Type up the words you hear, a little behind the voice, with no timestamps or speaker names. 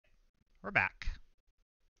We're back.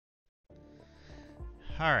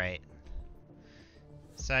 Alright.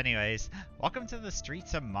 So anyways, welcome to the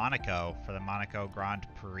streets of Monaco for the Monaco Grand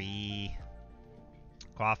Prix.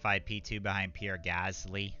 Qualified P2 behind Pierre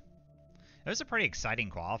Gasly. It was a pretty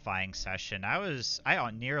exciting qualifying session.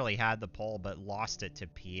 I nearly had the pole but lost it to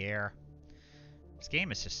Pierre. This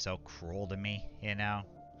game is just so cruel to me, you know?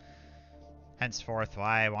 Henceforth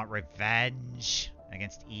why I want revenge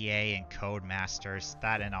against EA and CodeMasters.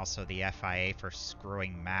 That and also the FIA for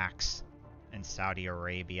screwing Max in Saudi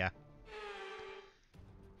Arabia.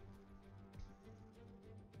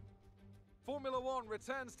 Formula One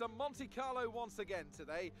returns to Monte Carlo once again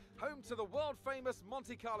today, home to the world-famous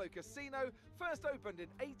Monte Carlo Casino, first opened in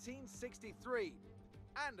 1863.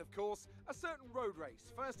 And, of course, a certain road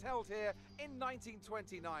race, first held here in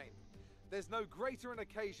 1929. There's no greater an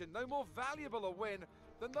occasion, no more valuable a win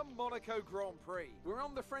than the Monaco Grand Prix. We're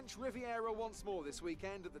on the French Riviera once more this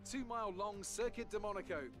weekend at the 2-mile-long Circuit de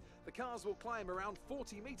Monaco. The cars will climb around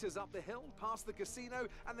 40 meters up the hill, past the casino,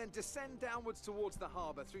 and then descend downwards towards the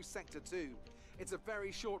harbour through Sector 2. It's a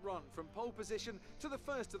very short run from pole position to the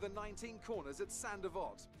first of the 19 corners at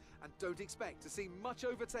Saint-Devote. And don't expect to see much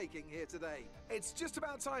overtaking here today. It's just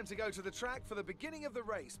about time to go to the track for the beginning of the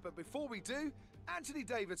race, but before we do, Anthony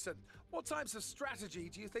Davidson, what types of strategy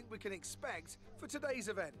do you think we can expect for today's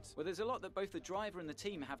event? Well, there's a lot that both the driver and the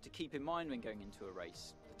team have to keep in mind when going into a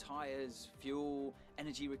race. The tyres, fuel,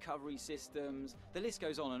 energy recovery systems, the list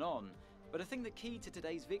goes on and on. But I think the key to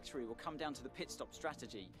today's victory will come down to the pit stop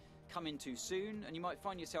strategy. Come in too soon and you might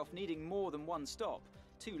find yourself needing more than one stop.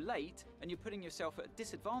 Too late and you're putting yourself at a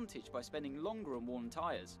disadvantage by spending longer on worn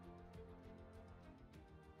tyres.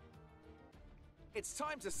 It's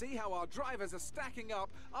time to see how our drivers are stacking up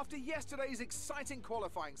after yesterday's exciting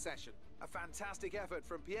qualifying session. A fantastic effort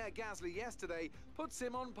from Pierre Gasly yesterday puts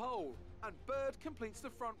him on pole, and Bird completes the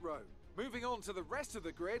front row. Moving on to the rest of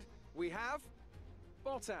the grid, we have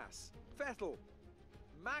Bottas, Vettel,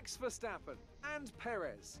 Max Verstappen and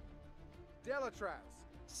Perez, Delatraz,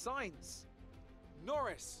 Sainz,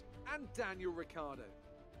 Norris and Daniel Ricciardo,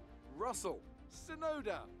 Russell,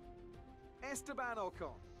 Tsunoda, Esteban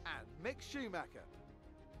Ocon and Mick Schumacher,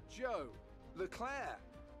 Joe, Leclerc,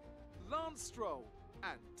 Lance Stroll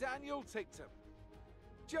and Daniel Ticktum,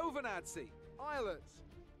 Giovinazzi, Eilert,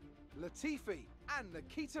 Latifi and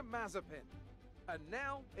Nikita Mazepin. And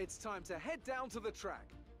now it's time to head down to the track.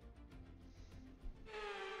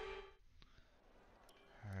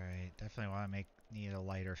 Alright, definitely want to need a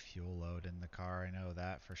lighter fuel load in the car, I know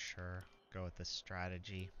that for sure. Go with this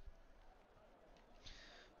strategy.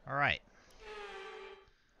 Alright.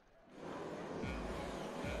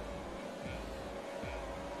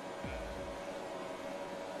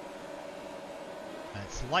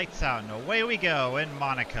 It's lights out and away we go in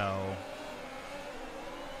Monaco.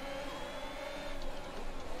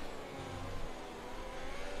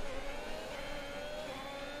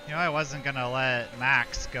 You know, I wasn't gonna let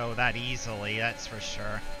Max go that easily, that's for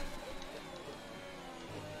sure.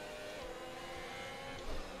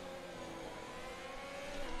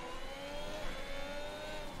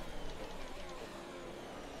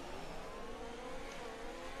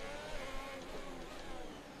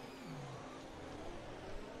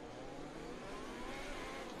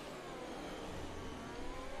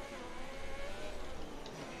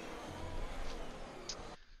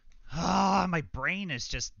 My brain is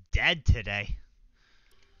just dead today.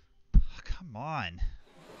 Oh, come on.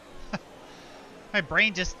 my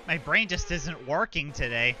brain just isn't working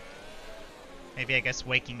today. Maybe I guess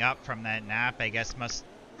waking up from that nap must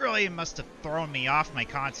have thrown me off my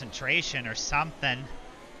concentration or something.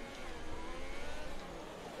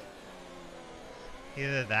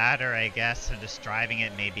 Either that or I guess I'm just driving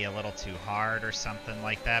it maybe a little too hard or something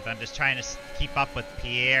like that, but I'm just trying to keep up with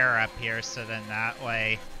Pierre up here so then that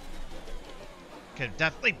way could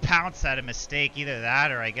definitely pounce at a mistake. Either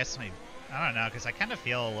that or I guess I don't know, because I kind of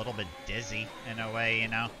feel a little bit dizzy in a way, you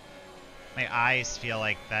know. My eyes feel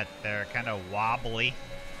like that they're kind of wobbly.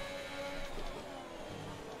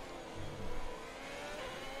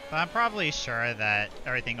 But I'm probably sure that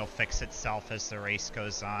everything will fix itself as the race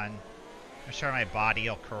goes on. I'm sure my body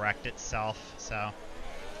will correct itself, so.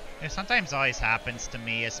 It sometimes always happens to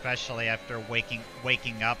me, especially after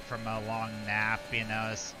waking up from a long nap, you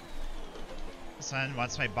know. So then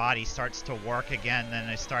once my body starts to work again, then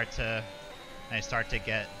I start to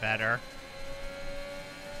get better.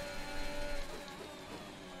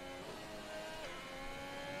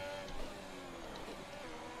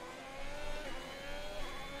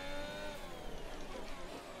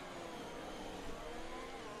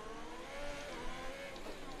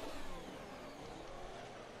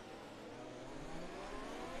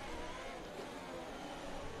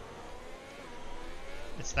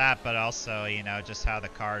 It's that, but also, you know, just how the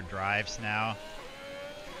car drives now.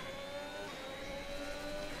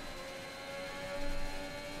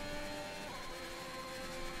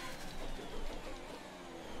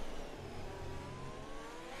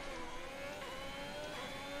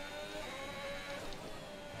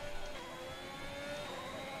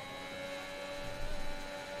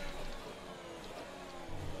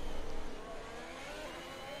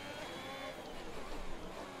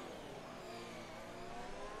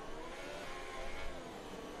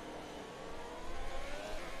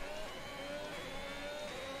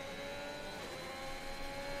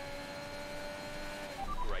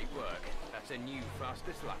 Work. That's a new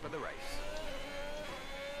fastest lap of the race.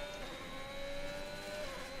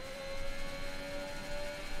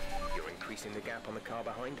 You're increasing the gap on the car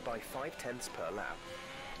behind by 0.5 per lap.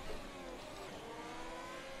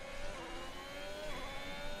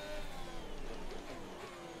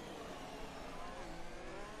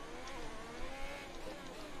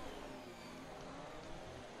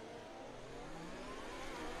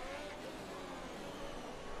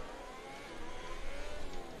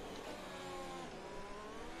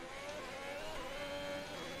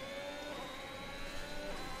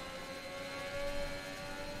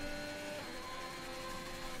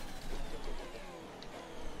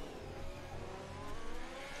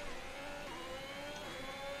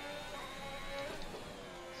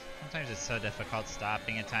 Sometimes it's so difficult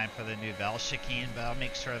stopping in time for the Nouvelle chicane, but I'll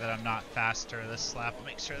make sure that I'm not faster this lap. I'll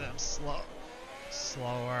make sure that I'm slower.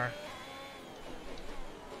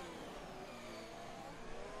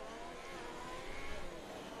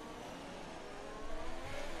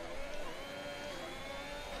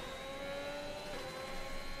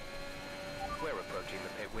 We're approaching the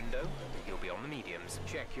pit window. You'll be on the mediums.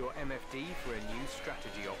 Check your MFD for a new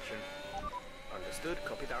strategy option. Understood,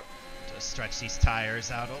 copy that. Just stretch these tires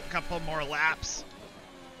out a couple more laps.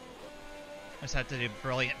 I just have to do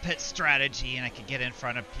brilliant pit strategy and I can get in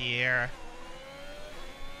front of Pierre.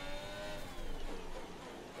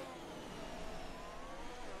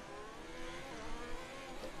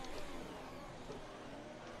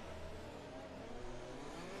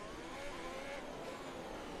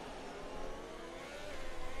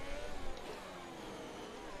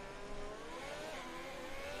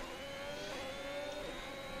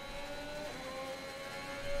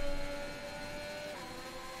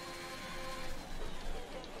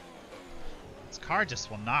 Car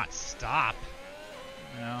just will not stop.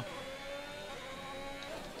 You know?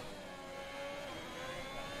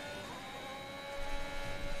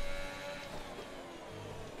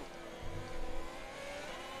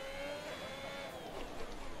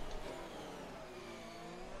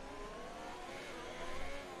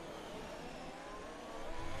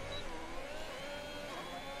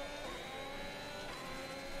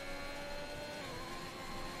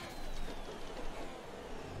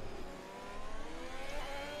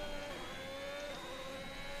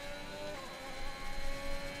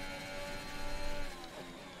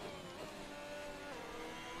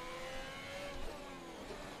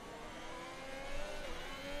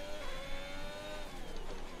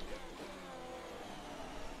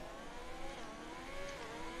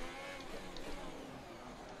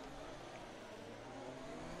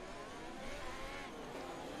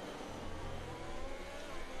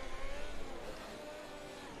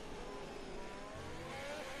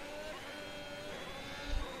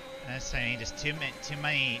 That's I mean, just too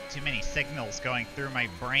many signals going through my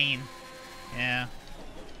brain. Yeah.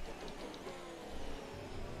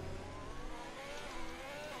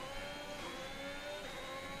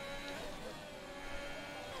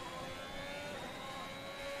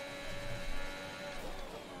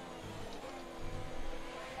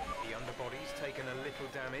 The underbody's taken a little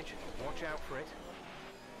damage. Watch out for it.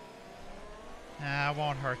 It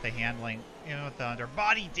won't hurt the handling. You know, with the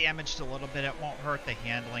underbody damaged a little bit, it won't hurt the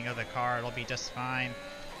handling of the car. It'll be just fine.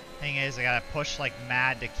 Thing is, I gotta push like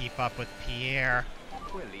mad to keep up with Pierre.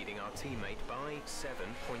 We're leading our teammate by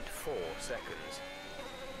 7.4 seconds.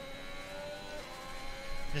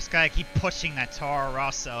 Just gotta keep pushing that Toro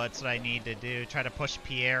Rosso. That's what I need to do. Try to push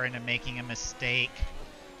Pierre into making a mistake.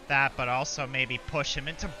 That, but also maybe push him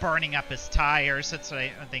into burning up his tires. That's what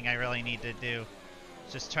I think I really need to do.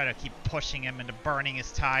 Just try to keep pushing him into burning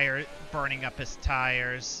up his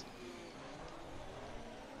tires.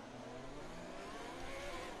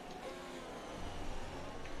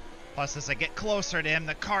 Plus, as I get closer to him,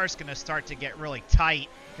 the car's gonna start to get really tight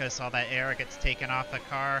because all that air gets taken off the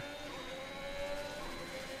car.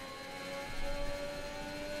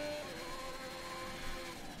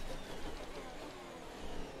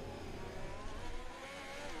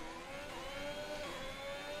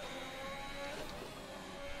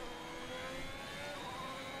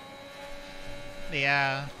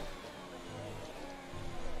 Yeah.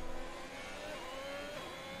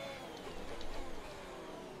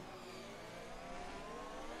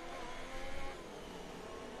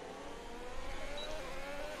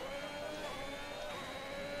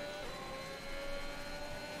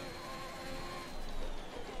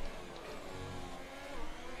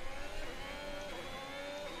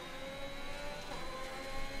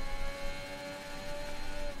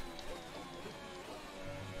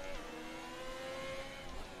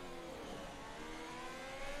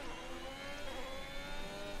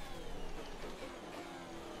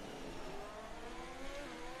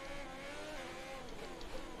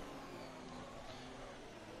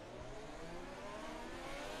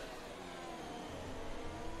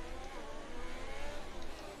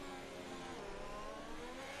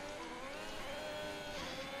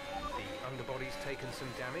 Underbody's taken some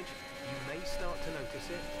damage. You may start to notice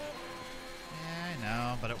it. Yeah, I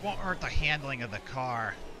know, but it won't hurt the handling of the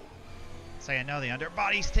car. So I know the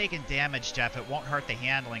underbody's taking damage, Jeff. It won't hurt the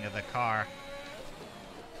handling of the car.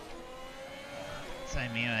 So I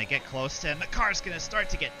mean, when I get close to him, the car's gonna start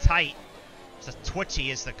to get tight. So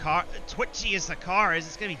twitchy as the car is,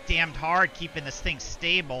 it's gonna be damned hard keeping this thing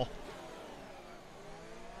stable.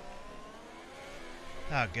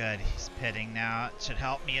 Oh, good. He's pitting now. It should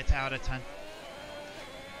help me out a ton.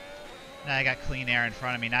 Now I got clean air in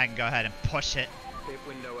front of me. Now I can go ahead and push it. Pit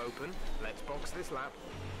window open. Let's box this lap.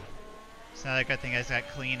 So another good thing is I got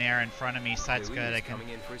clean air in front of me, so that's good. I can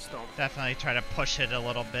definitely try to push it a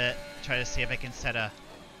little bit. Try to see if I can set a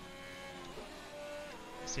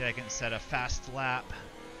fast lap.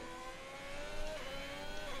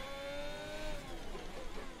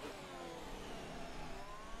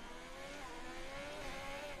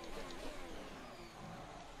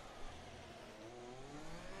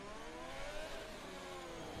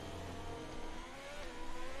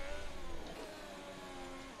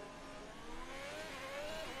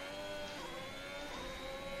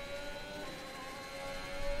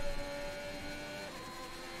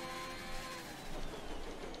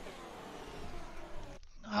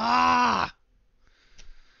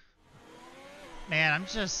 Man,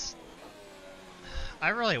 I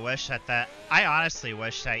really wish I honestly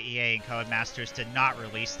wish that EA and CodeMasters did not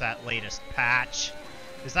release that latest patch.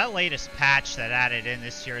 Because that latest patch that added in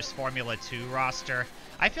this year's Formula 2 roster,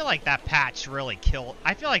 I feel like that patch really killed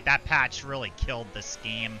this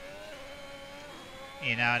game.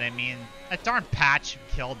 You know what I mean? That darn patch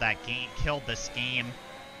killed this game.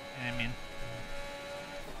 I mean,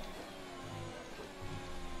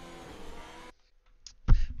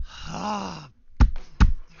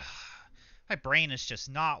 my brain is just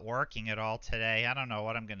not working at all today. I don't know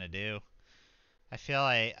what I'm gonna do. I feel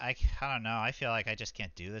like I don't know. I feel like I just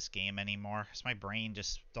can't do this game anymore. 'Cause my brain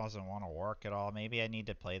just doesn't want to work at all. Maybe I need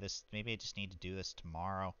to play this. Maybe I just need to do this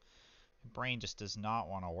tomorrow. My brain just does not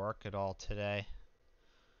want to work at all today.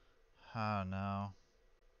 I don't know.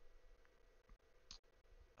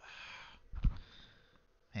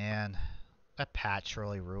 Man, that patch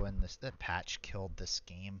really ruined this. That patch killed this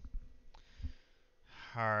game.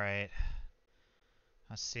 Alright.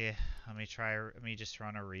 Let's see. Let me just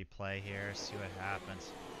run a replay here, see what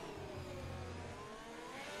happens.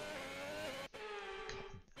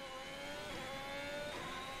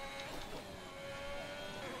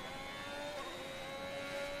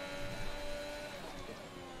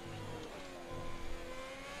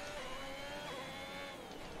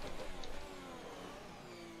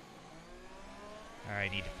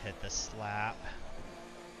 Alright, I need to pit the slap.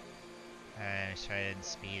 Alright, let's try and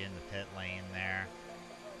speed in the pit lane there.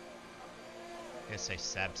 I guess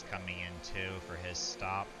Seb's coming in too for his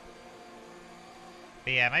stop.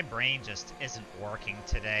 But yeah, my brain just isn't working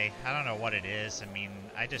today. I don't know what it is. I mean,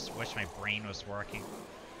 I just wish my brain was working.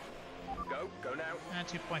 Go now.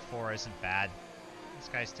 2.4 isn't bad. These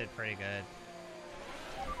guys did pretty good.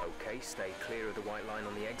 Okay, stay clear of the white line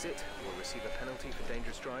on the exit. You'll receive a penalty for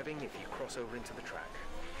dangerous driving if you cross over into the track.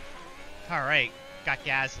 Alright, got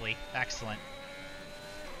Gasly. Excellent.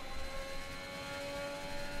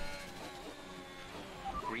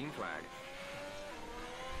 Green flag.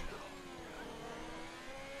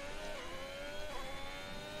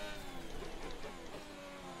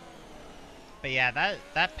 But yeah,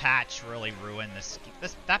 that patch really ruined this.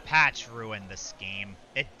 That patch ruined this game.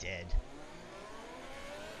 It did.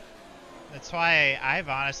 That's why I've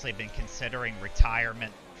honestly been considering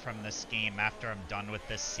retirement from this game after I'm done with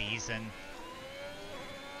this season.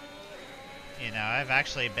 You know, I've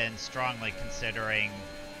actually been strongly considering.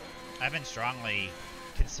 I've been strongly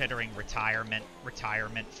considering retirement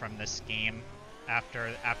from this game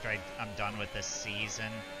after I'm done with this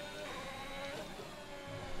season.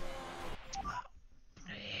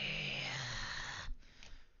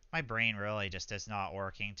 My brain really just is not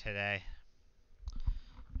working today.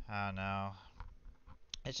 I don't know.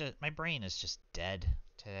 It's just, my brain is just dead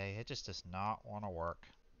today. It just does not want to work.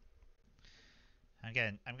 I'm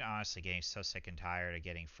honestly getting so sick and tired of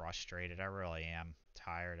getting frustrated. I really am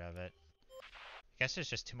tired of it. I guess there's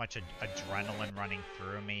just too much adrenaline running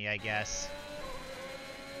through me, I guess.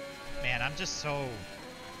 Man, I'm just so...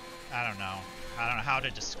 I don't know. I don't know how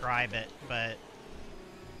to describe it, but...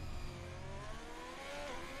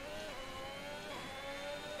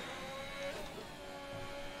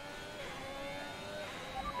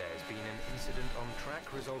 There's been an incident on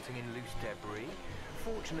track resulting in loose debris.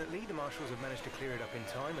 Fortunately, the marshals have managed to clear it up in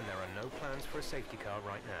time and there are no plans for a safety car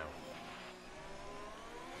right now.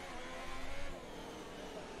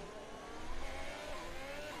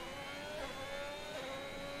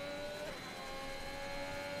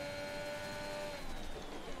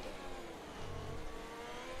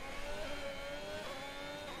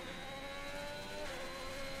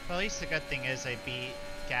 Well, at least the good thing is I beat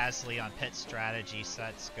Gasly on pit strategy, so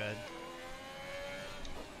that's good.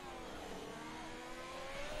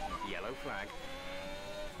 Yellow flag.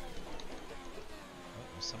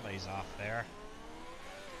 Oh, somebody's off there.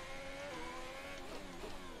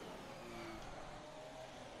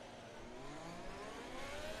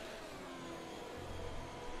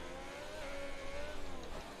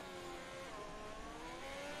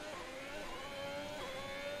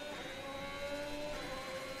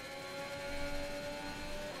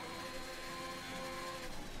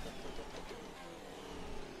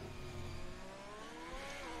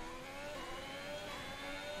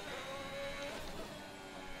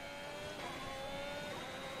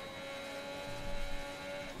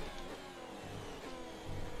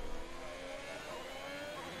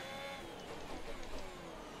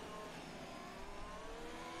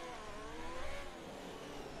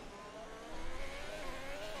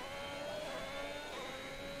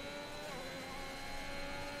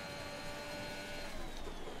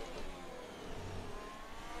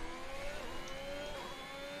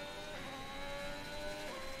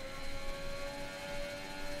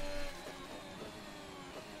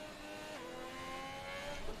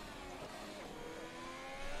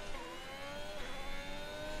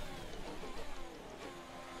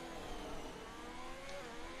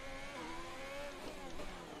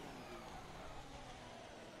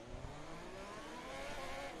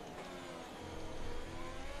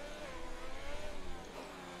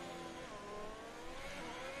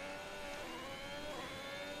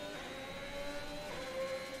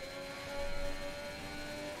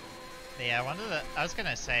 Yeah, I was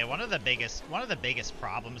gonna say one of the biggest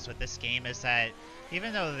problems with this game is that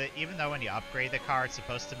even though when you upgrade the car, it's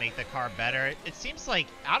supposed to make the car better, it seems like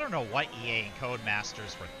I don't know what EA and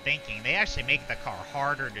CodeMasters were thinking. They actually make the car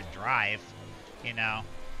harder to drive, you know.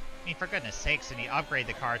 I mean, for goodness sakes, when you upgrade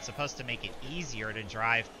the car, it's supposed to make it easier to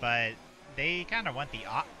drive, but they kind of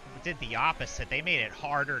did the opposite. They made it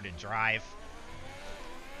harder to drive,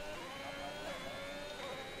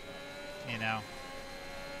 you know.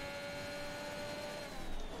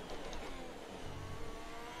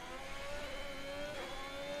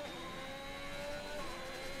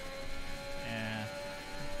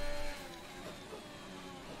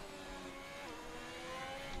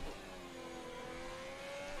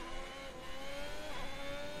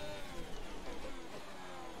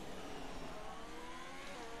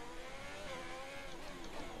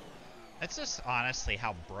 It's just honestly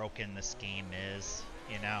how broken this game is,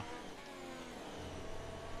 you know?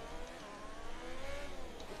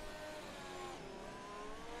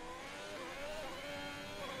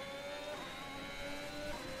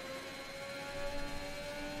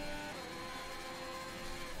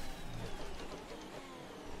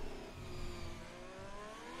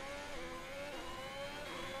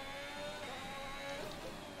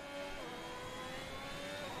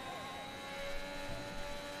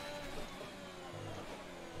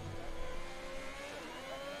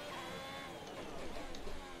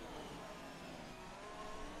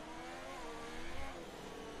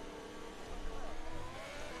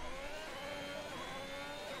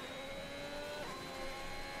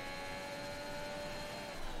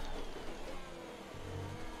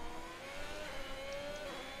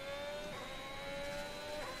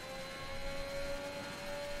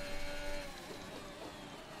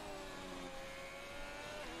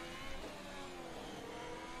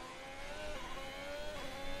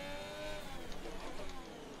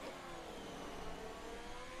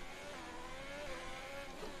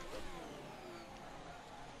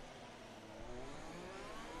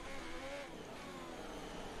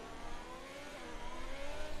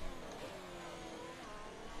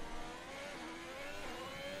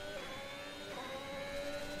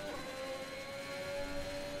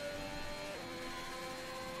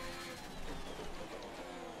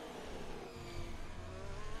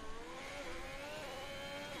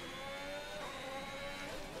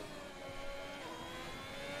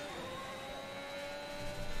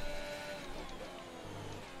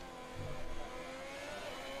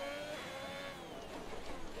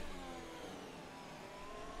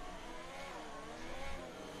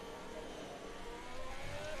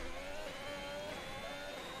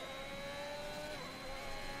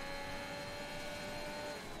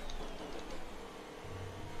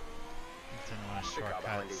 The car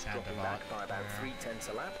behind shortcut is sounded dropping a lot back by about clearer. 0.3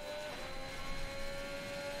 a lap.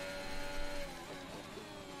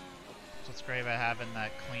 What's great about having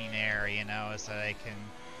that clean air, you know, is that I think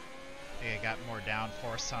I got more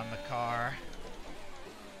downforce on the car.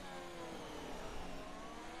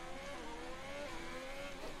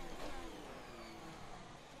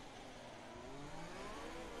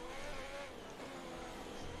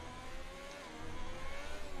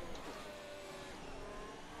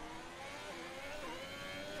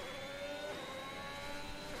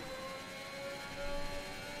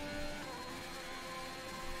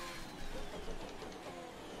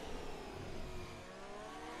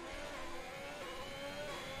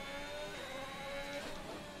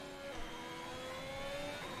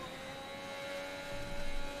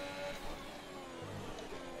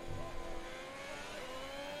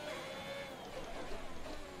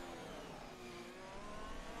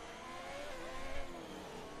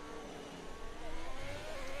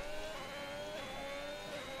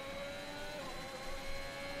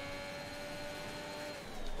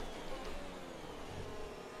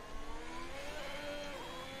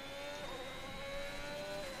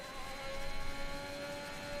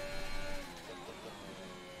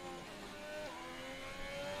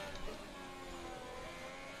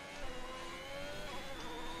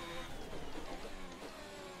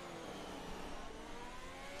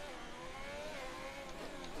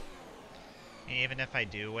 Even if I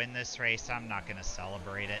do win this race, I'm not going to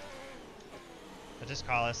celebrate it. I'll just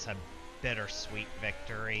call this a bittersweet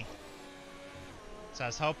victory. So I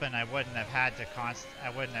was hoping I wouldn't have had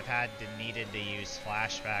to needed to use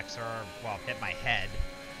flashbacks or, well, hit my head.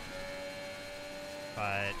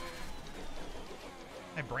 But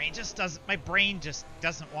my brain just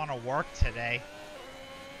doesn't want to work today.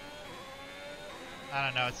 I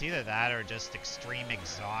don't know, it's either that or just extreme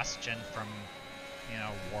exhaustion from, you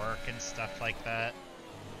know, work and stuff like that.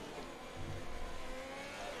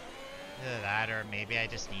 Either that or maybe I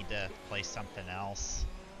just need to play something else.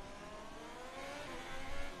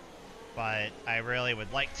 But I really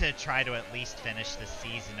would like to try to at least finish the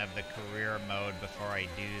season of the career mode before I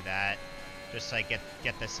do that. Just so I get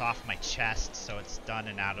this off my chest so it's done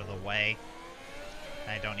and out of the way.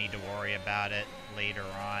 I don't need to worry about it later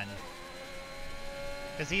on.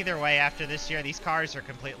 Because either way, after this year, these cars are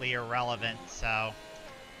completely irrelevant, so...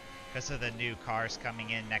 because of the new cars coming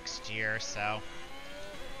in next year, so...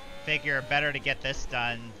 figure better to get this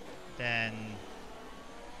done than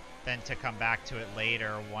to come back to it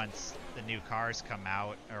later once the new cars come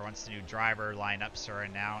out, or once the new driver lineups are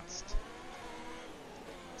announced.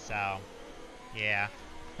 So, yeah.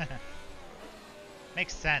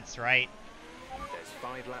 Makes sense, right? There's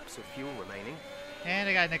 5 laps of fuel remaining. And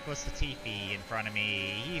I got Nicholas Latifi in front of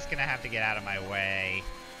me. He's gonna have to get out of my way.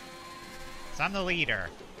 So I'm the leader.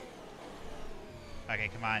 Okay,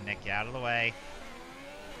 come on, Nick, get out of the way.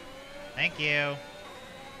 Thank you.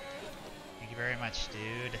 Thank you very much,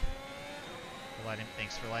 dude.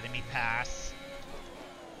 Thanks for letting me pass.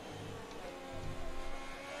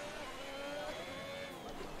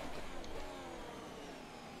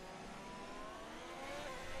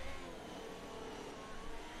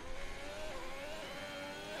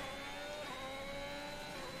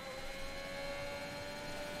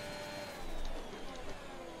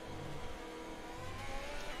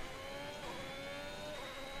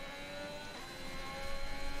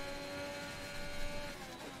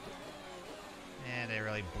 And they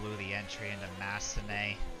really blew the entry into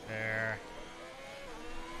Massenet there.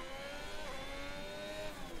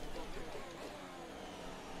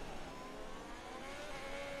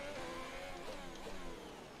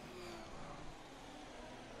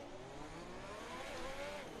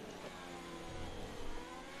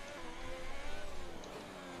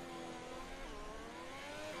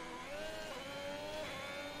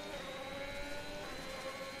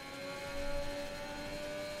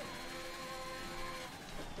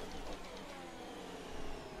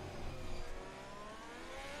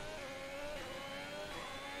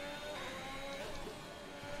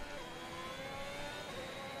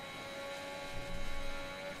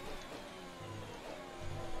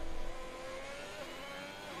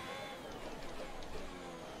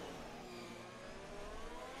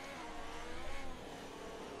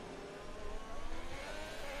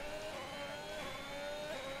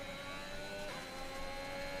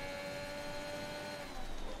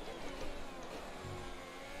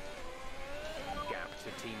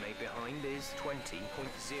 The teammate behind is 20.0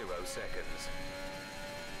 seconds.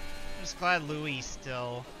 I'm just glad Louis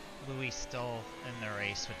still in the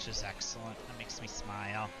race, which is excellent. That makes me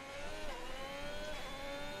smile.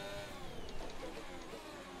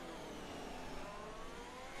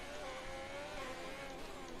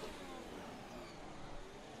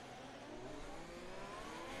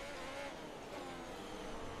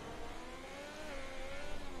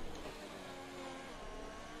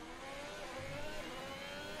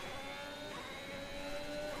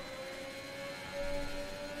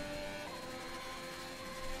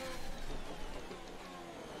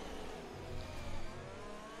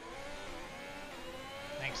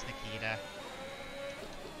 Nikita.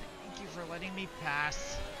 Thank you for letting me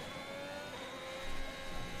pass.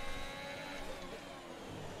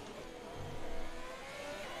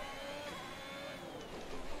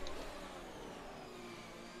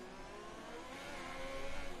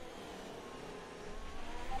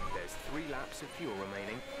 There's 3 laps of fuel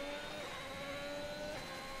remaining.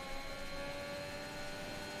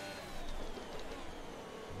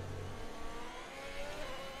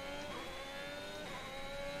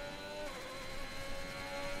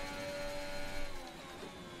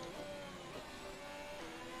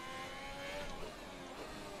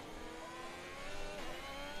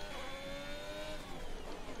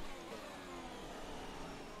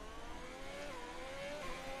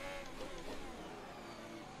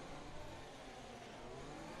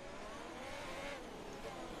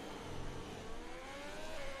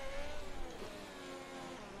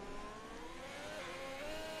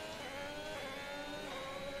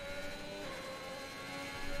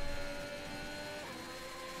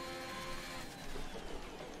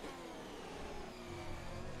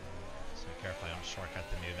 Carefully, don't shortcut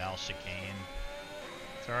the Nouvelle chicane.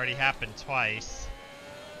 It's already happened twice.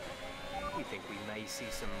 We think we may see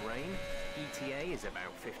some rain. ETA is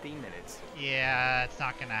about 15 minutes. Yeah, it's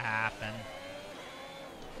not gonna happen.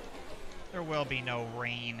 There will be no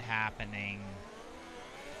rain happening.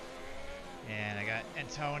 And I got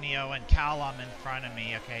Antonio and Callum in front of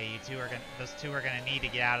me. Okay, those two are gonna need to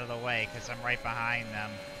get out of the way because I'm right behind them.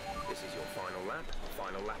 This is your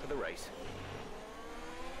final lap of the race.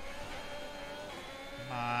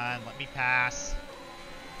 Come on, let me pass.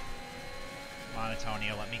 Come on,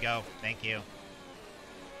 Antonio, let me go. Thank you.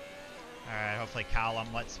 All right, hopefully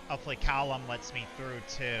Callum lets me through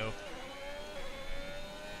too.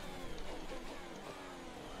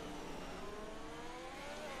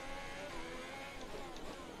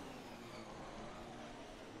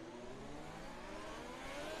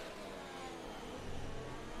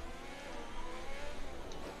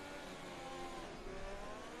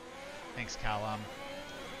 Thanks, Callum.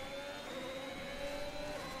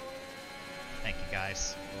 Thank you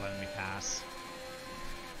guys for letting me pass.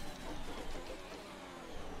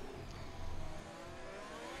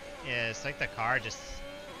 Yeah, it's like the car just...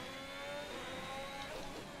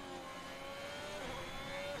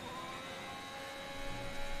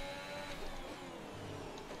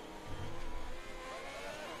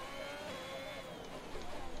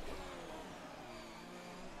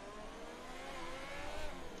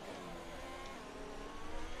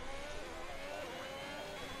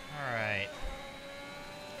 Alright.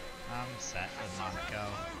 I'm set with Monaco.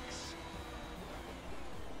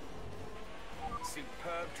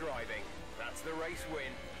 Superb driving. That's the race win.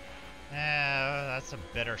 Yeah, that's a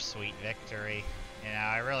bittersweet victory. You know,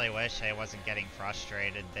 I really wish I wasn't getting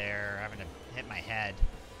frustrated there, having to hit my head.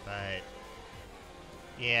 But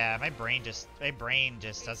yeah, my brain just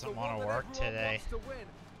doesn't want to work today. To win,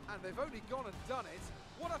 and they've only gone and done it.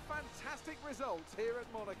 What a fantastic result here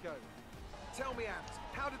at Monaco. Tell me, Ant,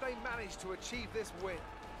 how did they manage to achieve this win?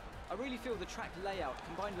 I really feel the track layout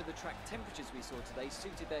combined with the track temperatures we saw today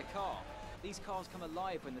suited their car. These cars come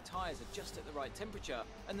alive when the tyres are just at the right temperature,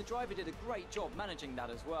 and the driver did a great job managing that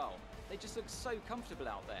as well. They just look so comfortable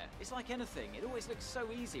out there. It's like anything, it always looks so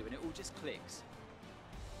easy when it all just clicks.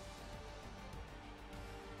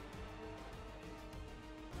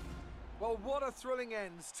 Well, what a thrilling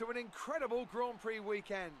end to an incredible Grand Prix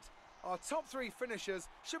weekend. Our top 3 finishers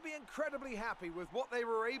should be incredibly happy with what they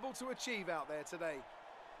were able to achieve out there today.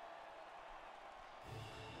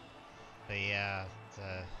 But yeah,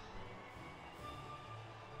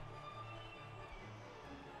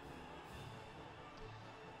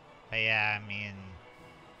 I mean,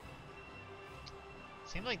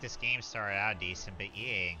 seemed like this game started out decent, but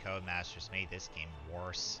EA and CodeMasters made this game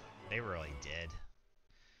worse. They really did.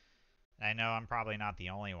 I know I'm probably not the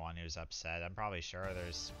only one who's upset. I'm probably sure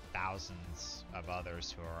there's thousands of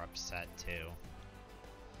others who are upset too.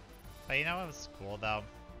 But you know what was cool though?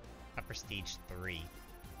 A Prestige 3.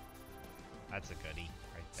 That's a goodie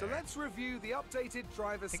right there. So let's review the updated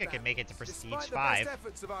driver I think I can make it to Prestige 5. Despite the best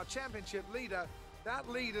efforts of our championship leader, that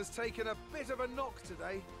lead has taken a bit of a knock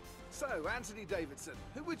today. So, Anthony Davidson,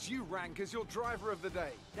 who would you rank as your driver of the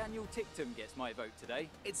day? Daniel Ticktum gets my vote today.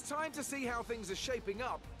 It's time to see how things are shaping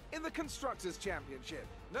up in the Constructors' Championship.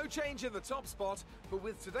 No change in the top spot, but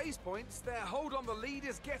with today's points, their hold on the lead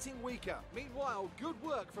is getting weaker. Meanwhile, good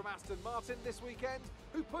work from Aston Martin this weekend,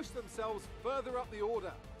 who pushed themselves further up the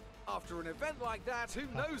order. After an event like that, who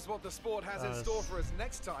knows what the sport has in store for us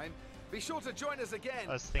next time? Be sure to join us again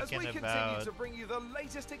I was as we thinking continue about- to bring you the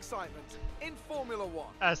latest excitement in Formula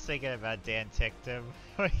One. I was thinking about Dan Ticktum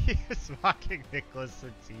when he was mocking Nicholas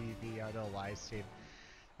on TV on a live stream.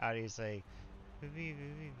 And he's like, "Boo,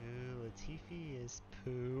 Latifi is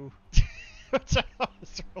poo," which I thought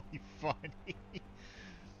was really funny.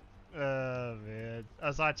 Oh man, I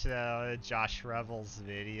was watching that on Josh Revel's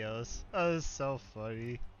videos. That was so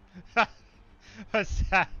funny. But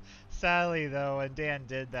sadly though, when Dan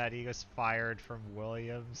did that, he was fired from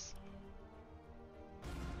Williams.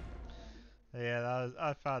 Yeah,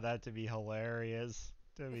 I found that to be hilarious,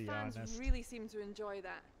 to be The fans honest. really seem to enjoy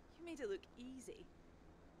that. You made it look easy.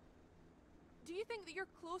 Do you think that your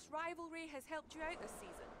close rivalry has helped you out this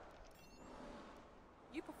season?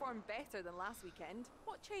 You performed better than last weekend.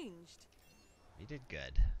 What changed? We did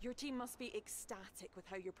good. Your team must be ecstatic with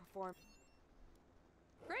how you performed.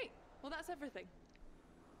 Great. Well, that's everything.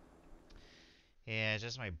 Yeah, it's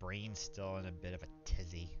just my brain's still in a bit of a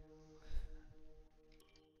tizzy.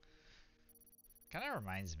 Kind of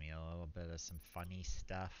reminds me a little bit of some funny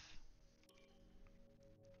stuff.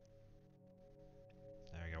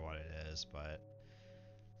 I don't know what it is, but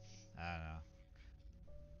I don't know.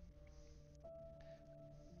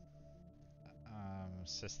 I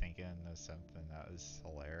was just thinking of something that was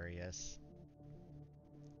hilarious.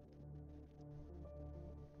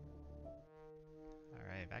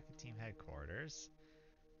 Alright, back at team headquarters.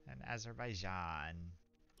 And Azerbaijan.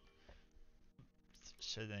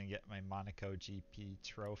 Should then get my Monaco GP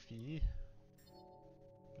trophy,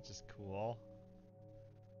 which is cool.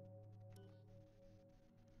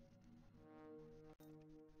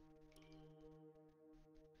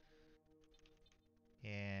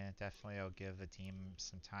 Yeah, definitely I'll give the team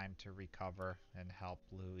some time to recover and help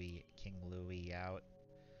King Louis out.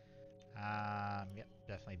 Yep,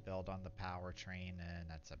 definitely build on the powertrain, and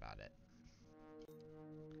that's about it.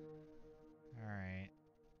 Alright.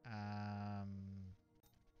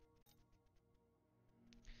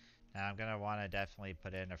 Now I'm gonna want to definitely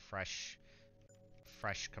put in a fresh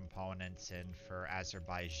components in for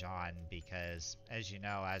Azerbaijan, because as you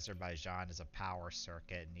know, Azerbaijan is a power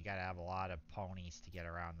circuit and you gotta have a lot of ponies to get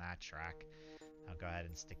around that track. I'll go ahead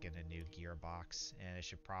and stick in a new gearbox, and I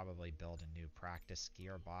should probably build a new practice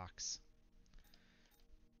gearbox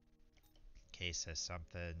in case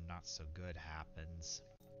something not so good happens.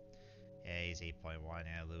 Yeah, he's 8.1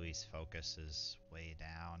 and Louis' focus is way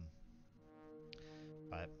down,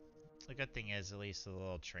 but the good thing is, at least a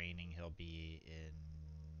little training, he'll be in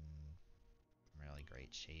really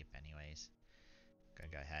great shape anyways. Gonna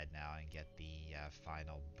go ahead now and get the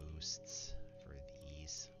final boosts for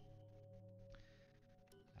these.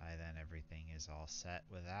 Then everything is all set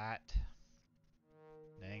with that.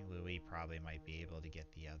 I think Louis probably might be able to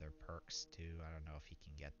get the other perks too. I don't know if he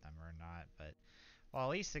can get them or not, but well, at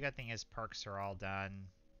least the good thing is perks are all done.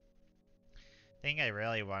 Thing I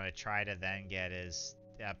really want to try to then get is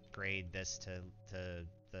upgrade this to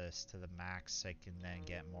the max, so I can then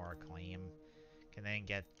get more acclaim. Can then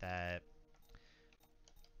get the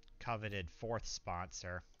coveted 4th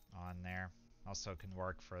sponsor on there. Also can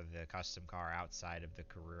work for the custom car outside of the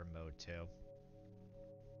career mode too.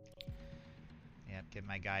 Yep, give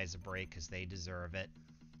my guys a break because they deserve it.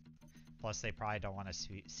 Plus they probably don't want to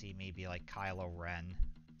see me be like Kylo Ren,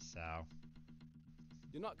 so.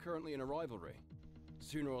 You're not currently in a rivalry.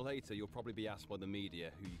 Sooner or later, you'll probably be asked by the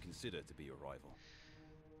media who you consider to be your rival.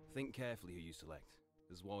 Think carefully who you select,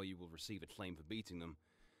 as while you will receive acclaim for beating them,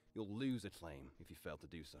 you'll lose acclaim if you fail to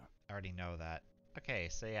do so. I already know that. Okay,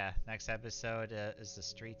 so yeah, next episode is the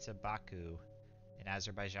streets of Baku in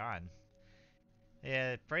Azerbaijan.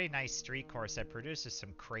 Yeah, pretty nice street course that produces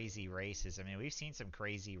some crazy races. I mean, we've seen some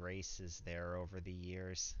crazy races there over the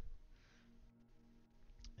years.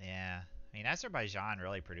 Yeah, I mean, Azerbaijan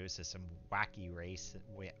really produces some wacky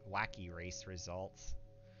race results.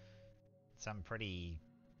 Some pretty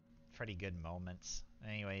good moments.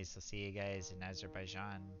 Anyways, I'll see you guys in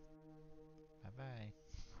Azerbaijan. Bye bye.